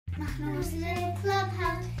Mahnoor's Little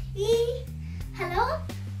Clubhouse. Hello,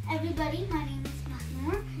 everybody. My name is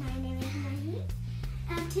Mahnoor. My name is Mahi.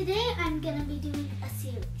 And today I'm going to be doing a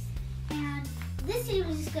series. And this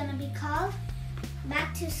series is going to be called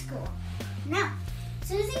Back to School. Now,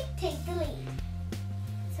 Susie, take the lead.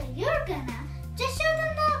 So you're going to just show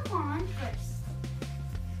them the wand first.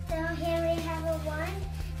 So here we have a wand.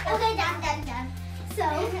 Okay, done. So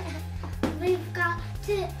we've got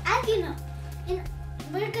to, as you know,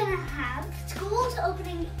 we're going to have schools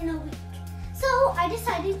opening in a week. So I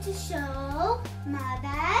decided to show my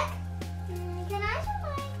bag. Can I show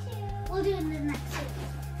mine too? We'll do it in the next series.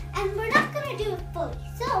 And we're not going to do it fully.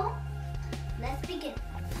 So let's begin.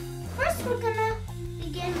 First, we're going to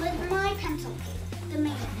begin with my pencil case, the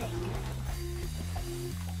main thing.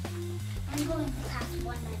 I'm going to pass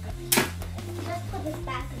one by. Let's put this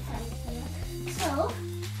back inside here. So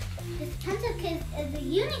this pencil case is a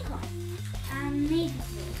unicorn. Navy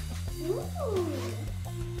blue. Ooh.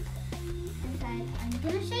 Inside, I'm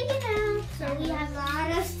going to show you now. So we have a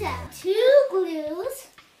lot of stuff. 2 glues.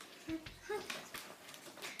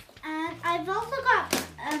 And I've also got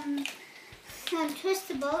some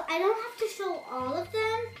twistable. I don't have to show all of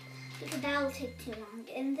them because that will take too long.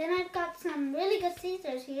 And then I've got some really good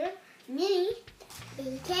scissors here. Mini.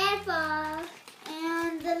 Be careful.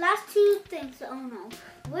 And the last 2 things. Oh no.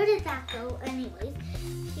 Where did that go? Anyways.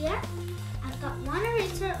 Here. I've got one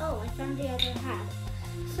eraser. Oh, I found the other half.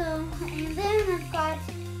 So, and then I've got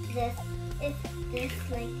this.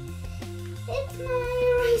 It's my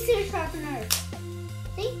eraser sharpener.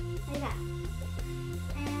 See? Like that.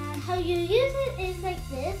 And how you use it is like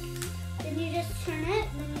this. Then you just turn it,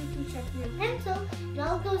 then you can sharpen your pencil. It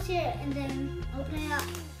all goes here, and then open it up.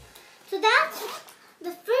 So that's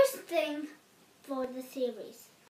the first thing for the series.